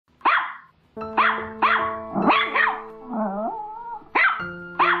This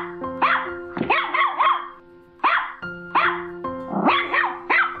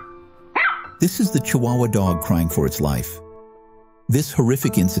is the Chihuahua dog crying for its life. This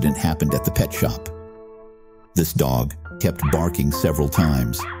horrific incident happened at the pet shop. This dog kept barking several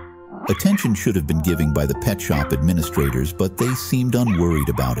times. Attention should have been given by the pet shop administrators, but they seemed unworried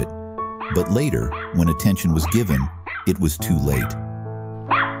about it. But later, when attention was given, it was too late.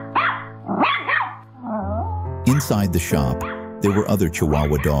 Inside the shop, there were other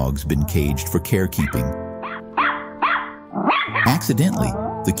Chihuahua dogs been caged for carekeeping. Accidentally,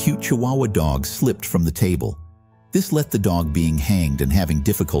 the cute Chihuahua dog slipped from the table. This left the dog being hanged and having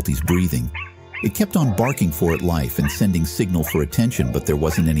difficulties breathing. It kept on barking for its life and sending signal for attention, but there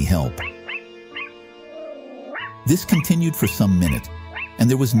wasn't any help. This continued for some minute, and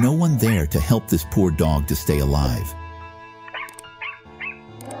there was no one there to help this poor dog to stay alive.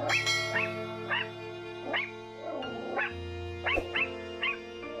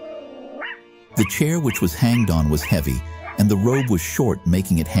 The chair which was hanged on was heavy, and the robe was short,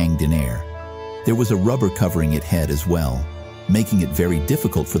 making it hanged in air. There was a rubber covering its head as well, making it very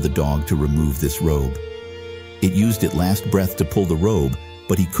difficult for the dog to remove this robe. It used its last breath to pull the robe,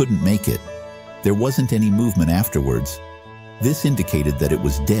 but he couldn't make it. There wasn't any movement afterwards. This indicated that it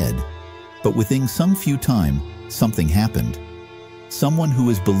was dead, but within some few time, something happened. Someone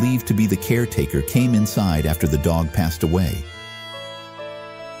who is believed to be the caretaker came inside after the dog passed away.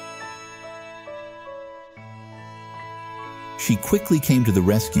 She quickly came to the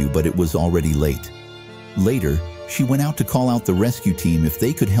rescue, but it was already late. Later, she went out to call out the rescue team if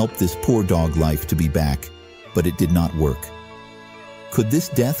they could help this poor dog life to be back, but it did not work. Could this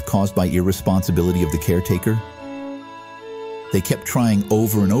death caused by irresponsibility of the caretaker? They kept trying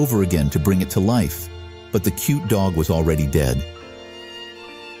over and over again to bring it to life, but the cute dog was already dead.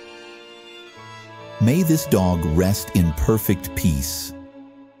 May this dog rest in perfect peace.